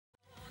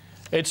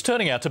It's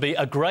turning out to be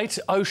a great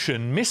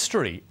ocean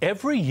mystery.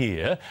 Every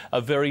year,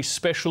 a very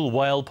special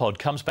whale pod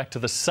comes back to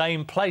the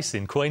same place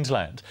in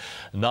Queensland.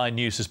 9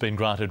 News has been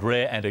granted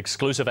rare and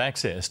exclusive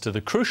access to the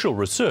crucial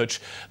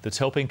research that's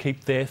helping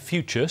keep their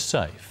future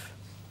safe.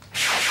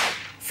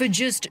 For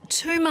just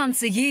 2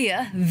 months a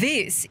year,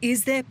 this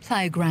is their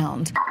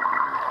playground.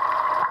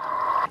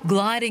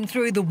 Gliding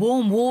through the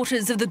warm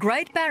waters of the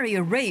Great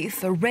Barrier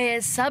Reef, a rare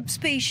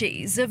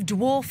subspecies of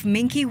dwarf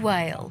minke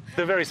whale.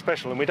 They're very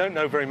special and we don't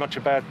know very much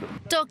about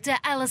them. Dr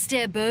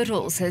Alastair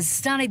Birtles has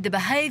studied the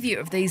behaviour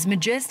of these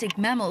majestic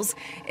mammals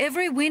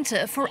every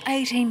winter for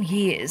 18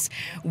 years.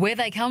 Where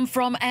they come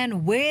from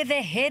and where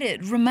they're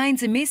headed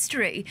remains a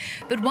mystery.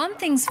 But one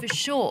thing's for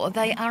sure,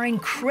 they are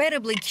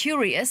incredibly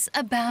curious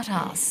about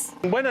us.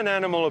 When an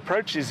animal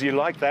approaches you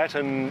like that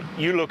and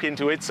you look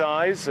into its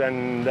eyes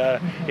and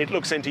it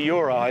looks into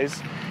your eyes,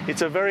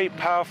 it's a very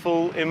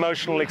powerful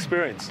emotional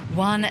experience.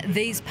 One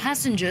these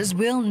passengers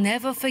will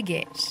never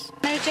forget.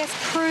 They just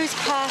cruise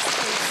past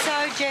you,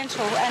 so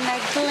gentle, and they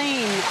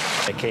gleam.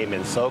 They came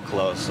in so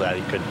close that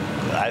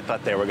I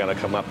thought they were going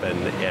to come up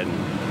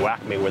and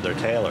whack me with their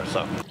tail or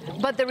something.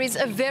 But there is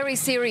a very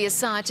serious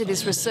side to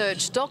this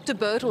research. Dr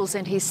Birtles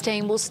and his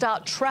team will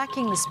start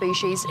tracking the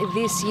species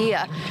this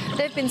year.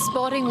 They've been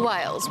spotting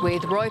whales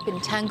with rope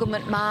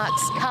entanglement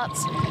marks,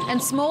 cuts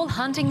and small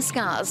hunting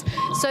scars.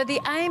 So the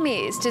aim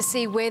is to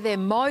see where they're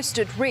most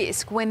at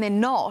risk when they're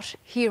not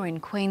here in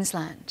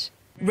Queensland.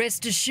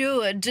 Rest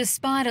assured,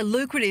 despite a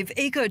lucrative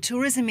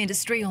ecotourism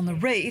industry on the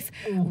reef,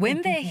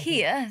 when they're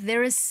here,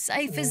 they're as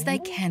safe as they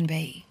can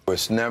be.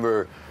 It's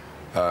never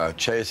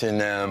chasing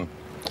them,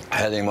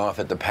 heading off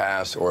at the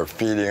pass or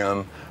feeding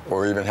them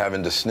or even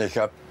having to sneak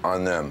up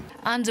on them.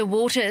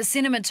 Underwater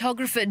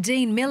cinematographer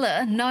Dean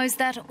Miller knows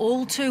that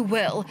all too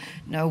well.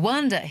 No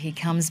wonder he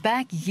comes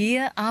back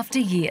year after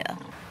year.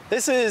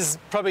 This is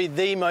probably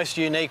the most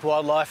unique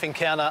wildlife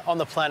encounter on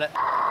the planet.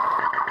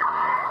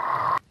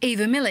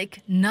 Eva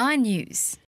Millick, 9 News.